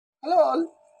Hello all,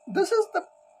 this is the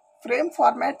frame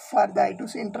format for the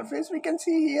I2C interface. We can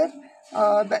see here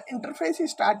the interface is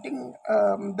starting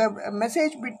the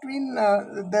message between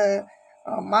the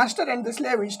master and the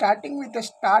slave is starting with the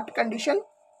start condition.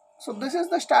 So this is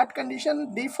the start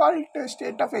condition. Default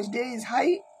state of SDA is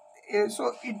high,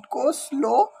 so it goes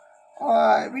low,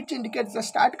 which indicates the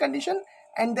start condition,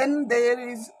 and then there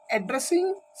is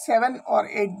addressing 7 or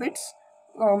 8 bits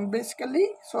basically,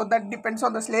 so that depends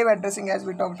on the slave addressing as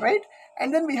we talked, right?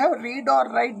 And then we have read or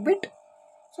write bit,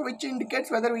 so which indicates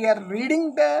whether we are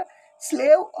reading the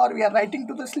slave or we are writing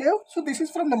to the slave. So this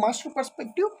is from the master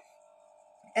perspective.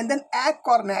 And then ACK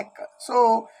or NACK.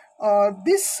 So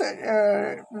this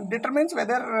determines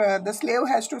whether the slave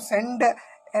has to send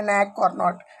an ACK or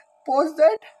not. Post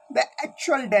that the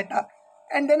actual data,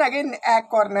 and then again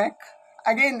ACK or NACK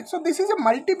again. So this is a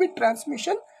multi-bit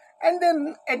transmission, and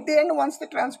then at the end, once the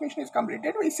transmission is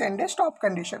completed, we send a stop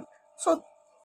condition. So